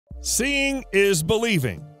Seeing is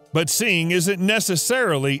believing, but seeing isn't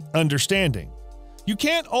necessarily understanding. You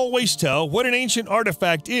can't always tell what an ancient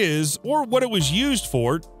artifact is or what it was used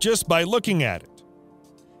for just by looking at it.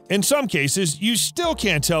 In some cases, you still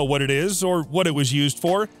can't tell what it is or what it was used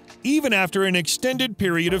for, even after an extended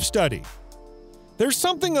period of study. There's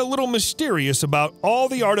something a little mysterious about all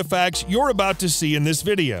the artifacts you're about to see in this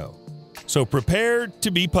video, so prepare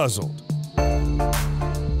to be puzzled.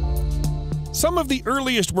 Some of the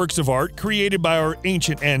earliest works of art created by our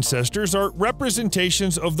ancient ancestors are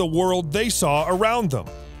representations of the world they saw around them.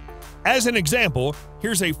 As an example,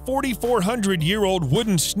 here's a 4,400-year-old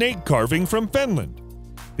wooden snake carving from Finland.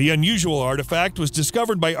 The unusual artifact was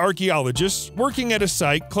discovered by archaeologists working at a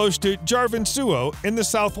site close to Järvensuo in the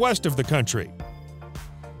southwest of the country.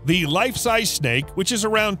 The life-size snake, which is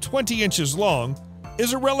around 20 inches long,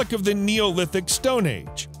 is a relic of the Neolithic Stone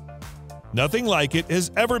Age. Nothing like it has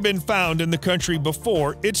ever been found in the country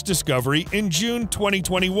before its discovery in June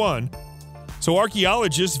 2021, so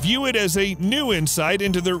archaeologists view it as a new insight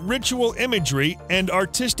into the ritual imagery and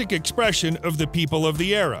artistic expression of the people of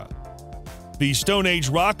the era. The Stone Age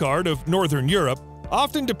rock art of Northern Europe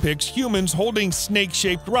often depicts humans holding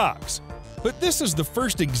snake-shaped rocks, but this is the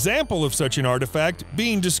first example of such an artifact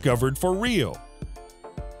being discovered for real.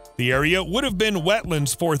 The area would have been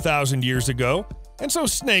wetlands 4,000 years ago, and so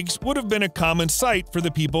snakes would have been a common sight for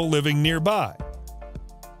the people living nearby.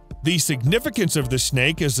 The significance of the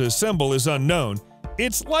snake as a symbol is unknown.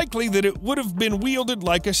 It's likely that it would have been wielded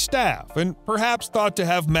like a staff and perhaps thought to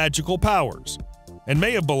have magical powers, and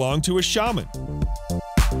may have belonged to a shaman.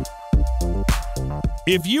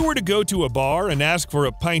 If you were to go to a bar and ask for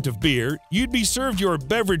a pint of beer, you'd be served your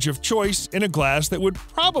beverage of choice in a glass that would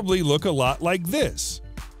probably look a lot like this.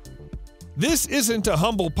 This isn't a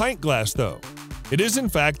humble pint glass, though. It is in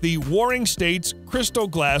fact the Warring States crystal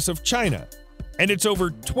glass of China, and it's over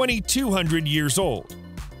 2,200 years old.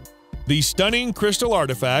 The stunning crystal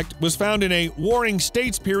artifact was found in a Warring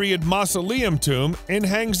States period mausoleum tomb in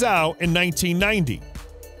Hangzhou in 1990,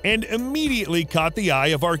 and immediately caught the eye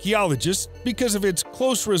of archaeologists because of its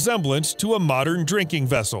close resemblance to a modern drinking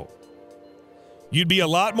vessel. You'd be a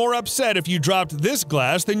lot more upset if you dropped this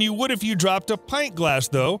glass than you would if you dropped a pint glass,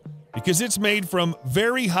 though, because it's made from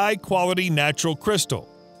very high-quality natural crystal.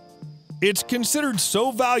 It's considered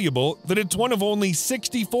so valuable that it's one of only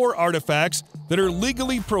 64 artifacts that are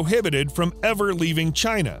legally prohibited from ever leaving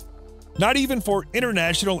China, not even for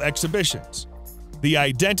international exhibitions. The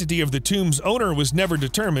identity of the tomb's owner was never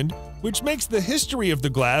determined, which makes the history of the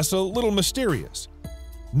glass a little mysterious.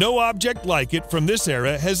 No object like it from this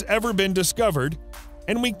era has ever been discovered,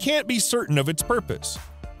 and we can't be certain of its purpose.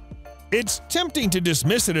 It's tempting to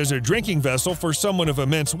dismiss it as a drinking vessel for someone of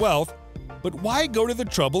immense wealth, but why go to the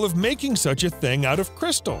trouble of making such a thing out of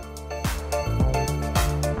crystal?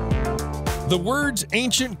 The words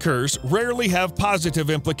ancient curse rarely have positive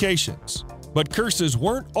implications, but curses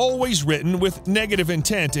weren't always written with negative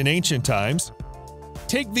intent in ancient times.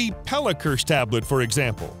 Take the Pella curse tablet, for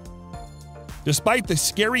example. Despite the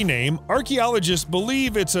scary name, archaeologists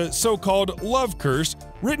believe it's a so-called love curse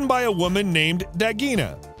written by a woman named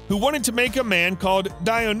Dagina, who wanted to make a man called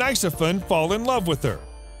Dionysiphon fall in love with her.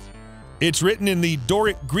 It's written in the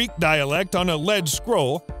Doric Greek dialect on a lead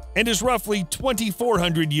scroll and is roughly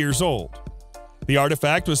 2,400 years old. The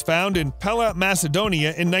artifact was found in Pella, Macedonia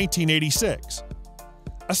in 1986.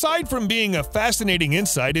 Aside from being a fascinating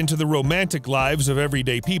insight into the romantic lives of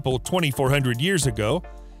everyday people 2,400 years ago,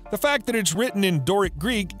 the fact that it's written in Doric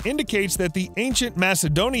Greek indicates that the ancient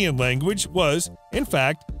Macedonian language was, in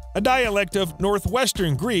fact, a dialect of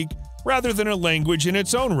Northwestern Greek rather than a language in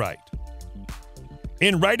its own right.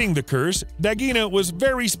 In writing the curse, Dagina was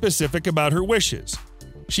very specific about her wishes.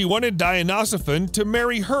 She wanted Dionysiphon to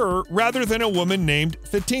marry her rather than a woman named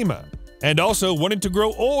Fatima, and also wanted to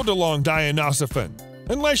grow old along Dionysiphon,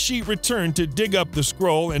 unless she returned to dig up the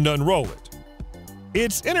scroll and unroll it.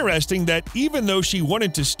 It's interesting that even though she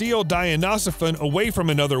wanted to steal Dionysiphon away from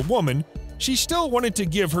another woman, she still wanted to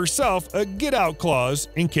give herself a get-out clause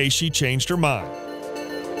in case she changed her mind.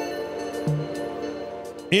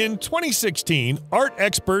 In 2016, art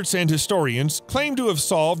experts and historians claim to have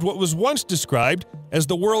solved what was once described as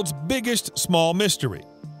the world's biggest small mystery.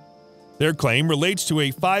 Their claim relates to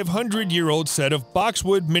a 500-year-old set of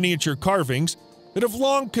boxwood miniature carvings that have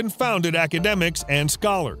long confounded academics and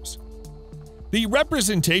scholars. The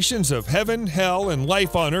representations of heaven, hell, and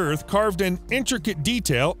life on Earth carved in intricate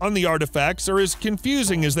detail on the artifacts are as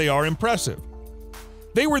confusing as they are impressive.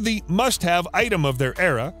 They were the must-have item of their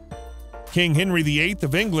era. King Henry VIII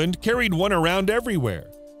of England carried one around everywhere,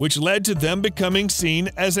 which led to them becoming seen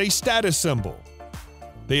as a status symbol.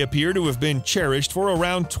 They appear to have been cherished for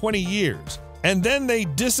around 20 years, and then they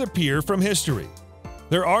disappear from history.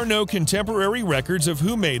 There are no contemporary records of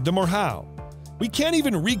who made them or how. We can't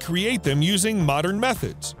even recreate them using modern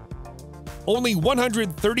methods. Only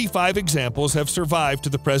 135 examples have survived to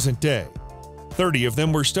the present day. 30 of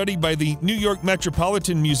them were studied by the New York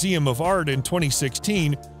Metropolitan Museum of Art in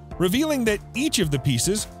 2016, revealing that each of the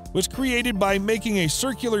pieces was created by making a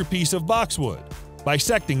circular piece of boxwood,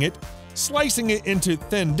 dissecting it, slicing it into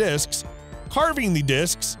thin discs, carving the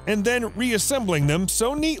discs, and then reassembling them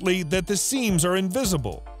so neatly that the seams are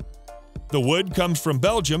invisible. The wood comes from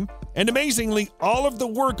Belgium, and amazingly, all of the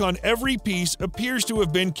work on every piece appears to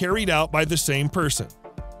have been carried out by the same person.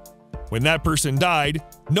 When that person died,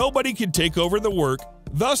 nobody could take over the work,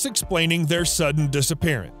 thus explaining their sudden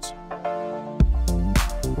disappearance.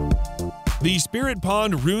 The Spirit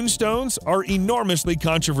Pond rune stones are enormously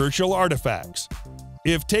controversial artifacts.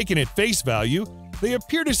 If taken at face value, they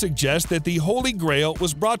appear to suggest that the Holy Grail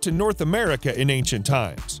was brought to North America in ancient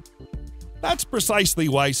times. That's precisely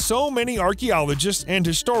why so many archaeologists and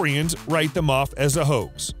historians write them off as a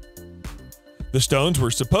hoax. The stones were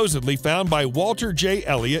supposedly found by Walter J.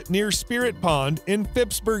 Elliott near Spirit Pond in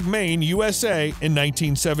Phippsburg, Maine, USA in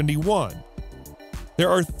 1971. There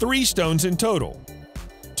are 3 stones in total,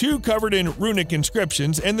 2 covered in runic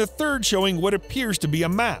inscriptions and the third showing what appears to be a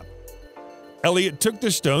map. Elliott took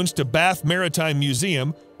the stones to Bath Maritime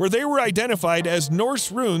Museum, where they were identified as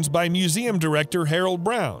Norse runes by museum director Harold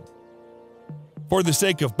Brown. For the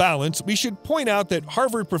sake of balance, we should point out that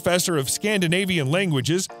Harvard professor of Scandinavian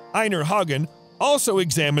languages, Einar Hagen, also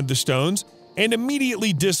examined the stones and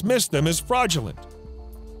immediately dismissed them as fraudulent.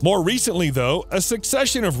 More recently, though, a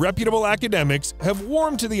succession of reputable academics have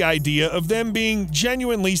warmed to the idea of them being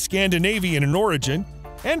genuinely Scandinavian in origin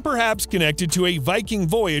and perhaps connected to a Viking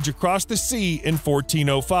voyage across the sea in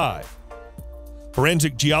 1405.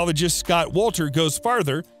 Forensic geologist Scott Wolter goes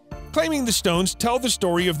farther, claiming the stones tell the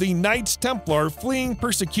story of the Knights Templar fleeing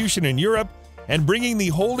persecution in Europe and bringing the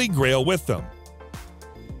Holy Grail with them.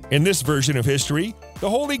 In this version of history,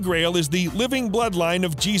 the Holy Grail is the living bloodline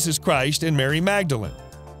of Jesus Christ and Mary Magdalene.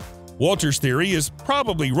 Wolter's theory is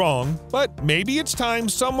probably wrong, but maybe it's time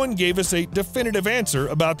someone gave us a definitive answer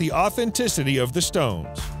about the authenticity of the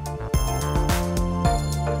stones.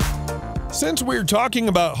 Since we're talking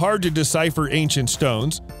about hard-to-decipher ancient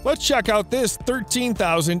stones, let's check out this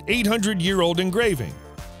 13,800-year-old engraving.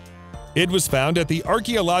 It was found at the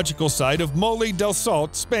archaeological site of Mole del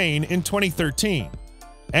Salt, Spain in 2013.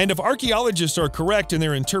 And if archaeologists are correct in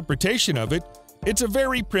their interpretation of it, it's a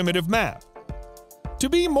very primitive map. To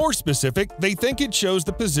be more specific, they think it shows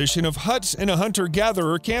the position of huts in a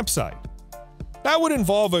hunter-gatherer campsite. That would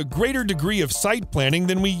involve a greater degree of site planning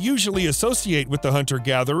than we usually associate with the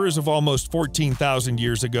hunter-gatherers of almost 14,000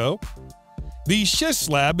 years ago. The schist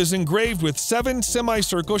slab is engraved with 7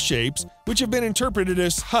 semicircle shapes, which have been interpreted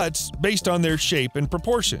as huts based on their shape and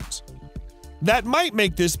proportions. That might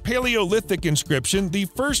make this Paleolithic inscription the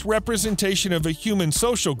first representation of a human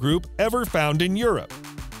social group ever found in Europe.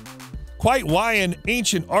 Quite why an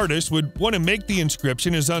ancient artist would want to make the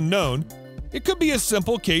inscription is unknown. It could be a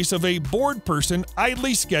simple case of a bored person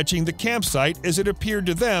idly sketching the campsite as it appeared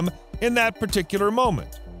to them in that particular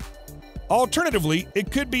moment. Alternatively,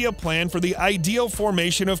 it could be a plan for the ideal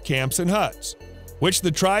formation of camps and huts, which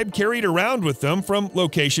the tribe carried around with them from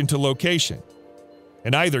location to location.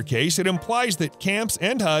 In either case, it implies that camps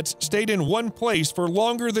and huts stayed in one place for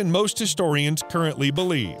longer than most historians currently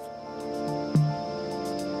believe.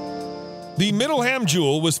 The Middleham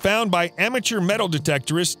Jewel was found by amateur metal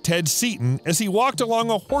detectorist Ted Seaton as he walked along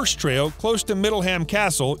a horse trail close to Middleham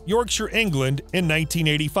Castle, Yorkshire, England in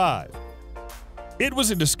 1985. It was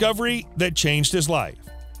a discovery that changed his life.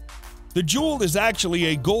 The jewel is actually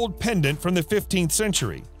a gold pendant from the 15th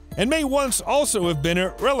century and may once also have been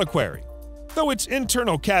a reliquary, though its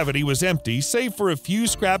internal cavity was empty save for a few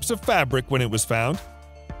scraps of fabric when it was found.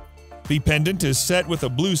 The pendant is set with a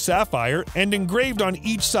blue sapphire and engraved on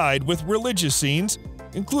each side with religious scenes,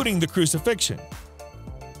 including the crucifixion.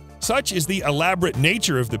 Such is the elaborate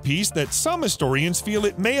nature of the piece that some historians feel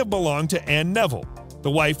it may have belonged to Anne Neville,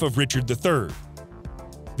 the wife of Richard III.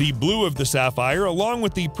 The blue of the sapphire, along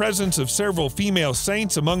with the presence of several female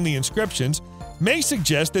saints among the inscriptions, may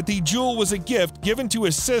suggest that the jewel was a gift given to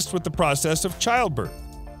assist with the process of childbirth.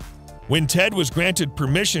 When Ted was granted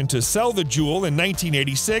permission to sell the jewel in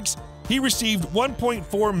 1986, he received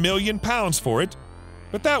 £1.4 million for it,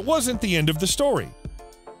 but that wasn't the end of the story.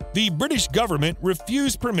 The British government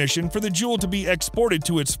refused permission for the jewel to be exported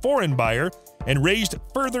to its foreign buyer and raised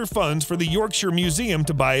further funds for the Yorkshire Museum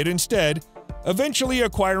to buy it instead, eventually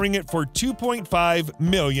acquiring it for £2.5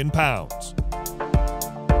 million.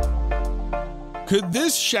 Could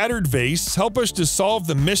this shattered vase help us to solve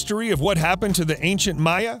the mystery of what happened to the ancient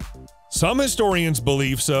Maya? Some historians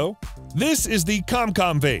believe so. This is the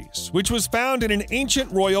Comcom vase, which was found in an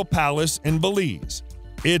ancient royal palace in Belize.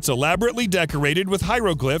 It's elaborately decorated with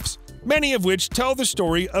hieroglyphs, many of which tell the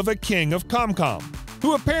story of a king of Comcom,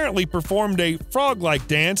 who apparently performed a frog-like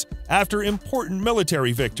dance after important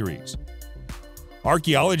military victories.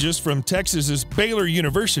 Archaeologists from Texas's Baylor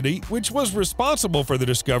University, which was responsible for the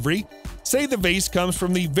discovery, say the vase comes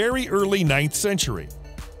from the very early 9th century.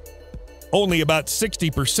 Only about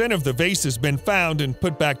 60% of the vase has been found and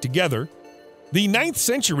put back together. The 9th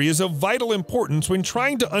century is of vital importance when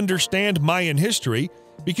trying to understand Mayan history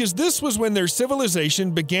because this was when their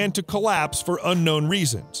civilization began to collapse for unknown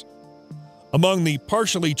reasons. Among the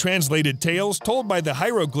partially translated tales told by the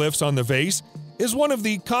hieroglyphs on the vase is one of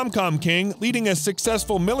the Comcom king leading a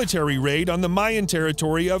successful military raid on the Mayan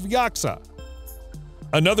territory of Yaxha.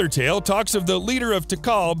 Another tale talks of the leader of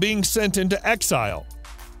Tikal being sent into exile.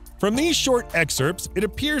 From these short excerpts, it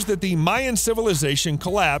appears that the Mayan civilization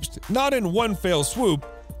collapsed not in one fell swoop,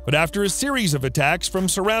 but after a series of attacks from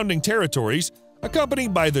surrounding territories,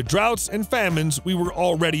 accompanied by the droughts and famines we were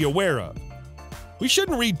already aware of. We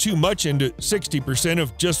shouldn't read too much into 60%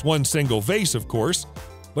 of just one single vase, of course,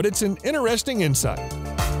 but it's an interesting insight.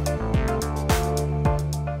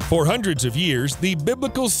 For hundreds of years, the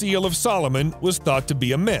biblical Seal of Solomon was thought to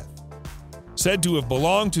be a myth. Said to have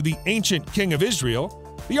belonged to the ancient king of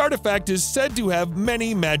Israel, the artifact is said to have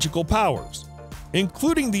many magical powers,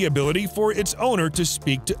 including the ability for its owner to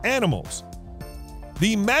speak to animals.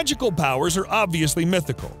 The magical powers are obviously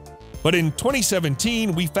mythical, but in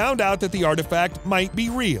 2017 we found out that the artifact might be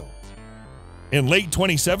real. In late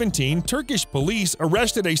 2017, Turkish police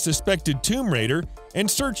arrested a suspected tomb raider and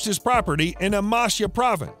searched his property in Amasya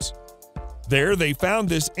province. There they found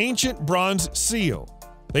this ancient bronze seal.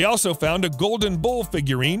 They also found a golden bull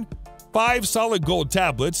figurine, 5 solid gold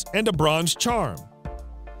tablets, and a bronze charm.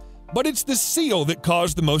 But it's the seal that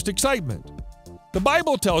caused the most excitement. The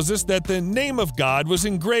Bible tells us that the name of God was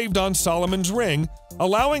engraved on Solomon's ring,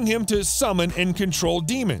 allowing him to summon and control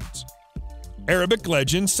demons. Arabic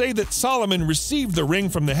legends say that Solomon received the ring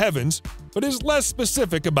from the heavens, but is less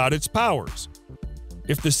specific about its powers.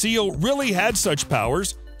 If the seal really had such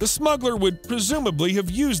powers, the smuggler would presumably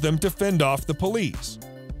have used them to fend off the police.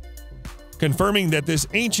 Confirming that this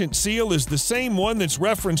ancient seal is the same one that's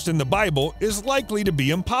referenced in the Bible is likely to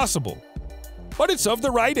be impossible. But it's of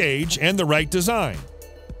the right age and the right design.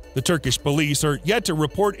 The Turkish police are yet to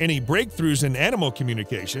report any breakthroughs in animal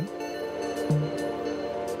communication.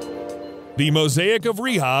 The Mosaic of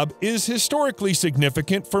Rehob is historically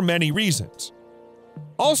significant for many reasons.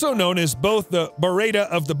 Also known as both the Bareta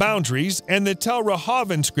of the Boundaries and the Tel Rehav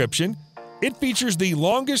inscription, it features the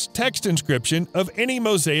longest text inscription of any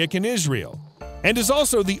mosaic in Israel, and is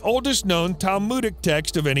also the oldest known Talmudic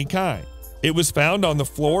text of any kind. It was found on the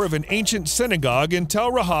floor of an ancient synagogue in Tel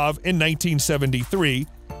Rehav in 1973,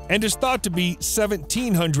 and is thought to be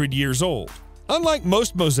 1,700 years old. Unlike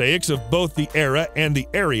most mosaics of both the era and the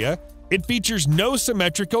area, it features no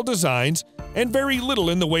symmetrical designs and very little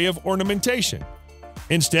in the way of ornamentation.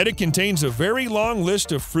 Instead, it contains a very long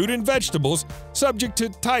list of fruit and vegetables subject to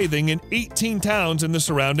tithing in 18 towns in the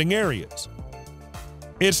surrounding areas.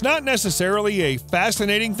 It's not necessarily a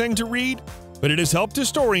fascinating thing to read, but it has helped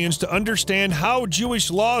historians to understand how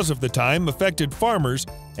Jewish laws of the time affected farmers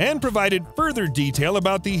and provided further detail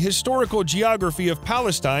about the historical geography of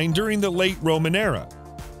Palestine during the late Roman era.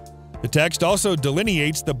 The text also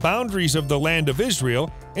delineates the boundaries of the land of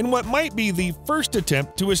Israel in what might be the first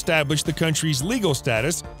attempt to establish the country's legal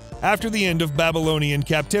status after the end of Babylonian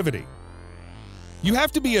captivity. You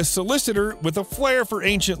have to be a solicitor with a flair for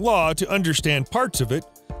ancient law to understand parts of it,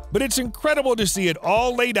 but it's incredible to see it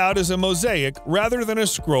all laid out as a mosaic rather than a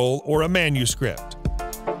scroll or a manuscript.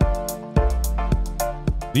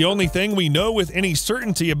 The only thing we know with any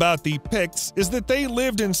certainty about the Picts is that they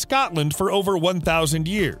lived in Scotland for over 1,000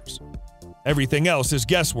 years. Everything else is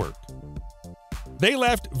guesswork. They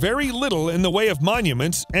left very little in the way of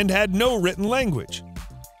monuments and had no written language.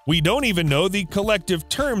 We don't even know the collective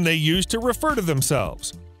term they used to refer to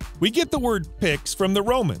themselves. We get the word Picts from the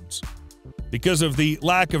Romans. Because of the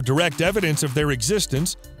lack of direct evidence of their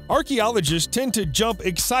existence, archaeologists tend to jump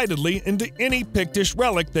excitedly into any Pictish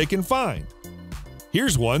relic they can find.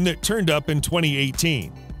 Here's one that turned up in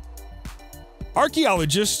 2018.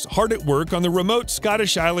 Archaeologists hard at work on the remote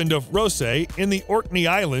Scottish island of Rosse in the Orkney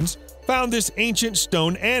Islands found this ancient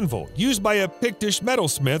stone anvil used by a Pictish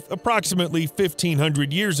metalsmith approximately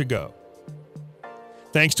 1,500 years ago.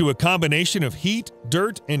 Thanks to a combination of heat,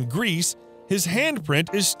 dirt, and grease, his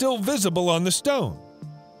handprint is still visible on the stone.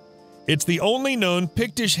 It's the only known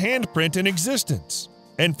Pictish handprint in existence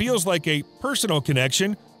and feels like a personal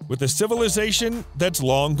connection with a civilization that's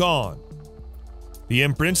long gone. The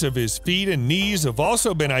imprints of his feet and knees have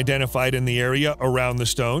also been identified in the area around the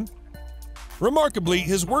stone. Remarkably,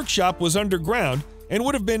 his workshop was underground and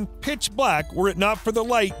would have been pitch black were it not for the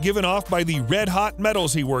light given off by the red-hot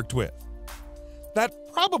metals he worked with. That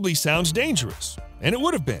probably sounds dangerous, and it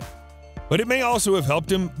would have been, but it may also have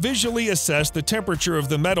helped him visually assess the temperature of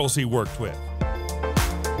the metals he worked with.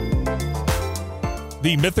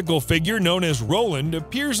 The mythical figure known as Roland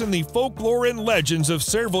appears in the folklore and legends of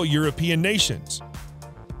several European nations.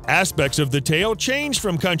 Aspects of the tale change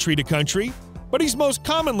from country to country, but he's most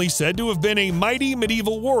commonly said to have been a mighty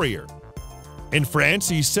medieval warrior. In France,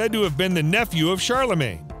 he's said to have been the nephew of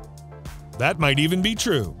Charlemagne. That might even be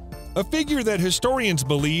true. A figure that historians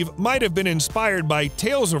believe might have been inspired by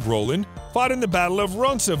tales of Roland fought in the Battle of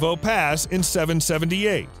Roncesvalles Pass in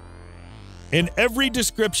 778. In every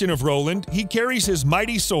description of Roland, he carries his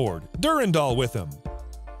mighty sword, Durandal, with him.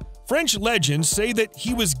 French legends say that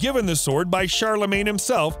he was given the sword by Charlemagne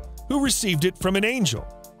himself, who received it from an angel.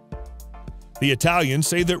 The Italians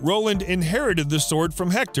say that Roland inherited the sword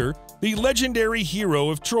from Hector, the legendary hero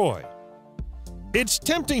of Troy. It's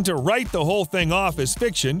tempting to write the whole thing off as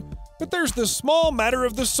fiction, but there's the small matter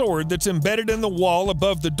of the sword that's embedded in the wall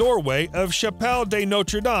above the doorway of Chapelle de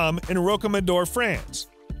Notre Dame in Rocamadour, France.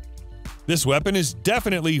 This weapon is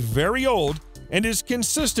definitely very old and is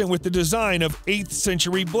consistent with the design of 8th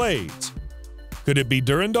century blades. Could it be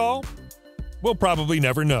Durandal? We'll probably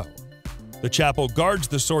never know. The chapel guards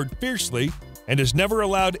the sword fiercely and has never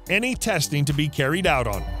allowed any testing to be carried out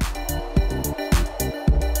on it.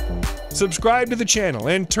 Subscribe to the channel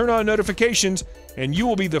and turn on notifications, and you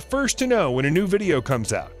will be the first to know when a new video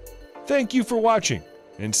comes out. Thank you for watching,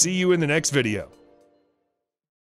 and see you in the next video.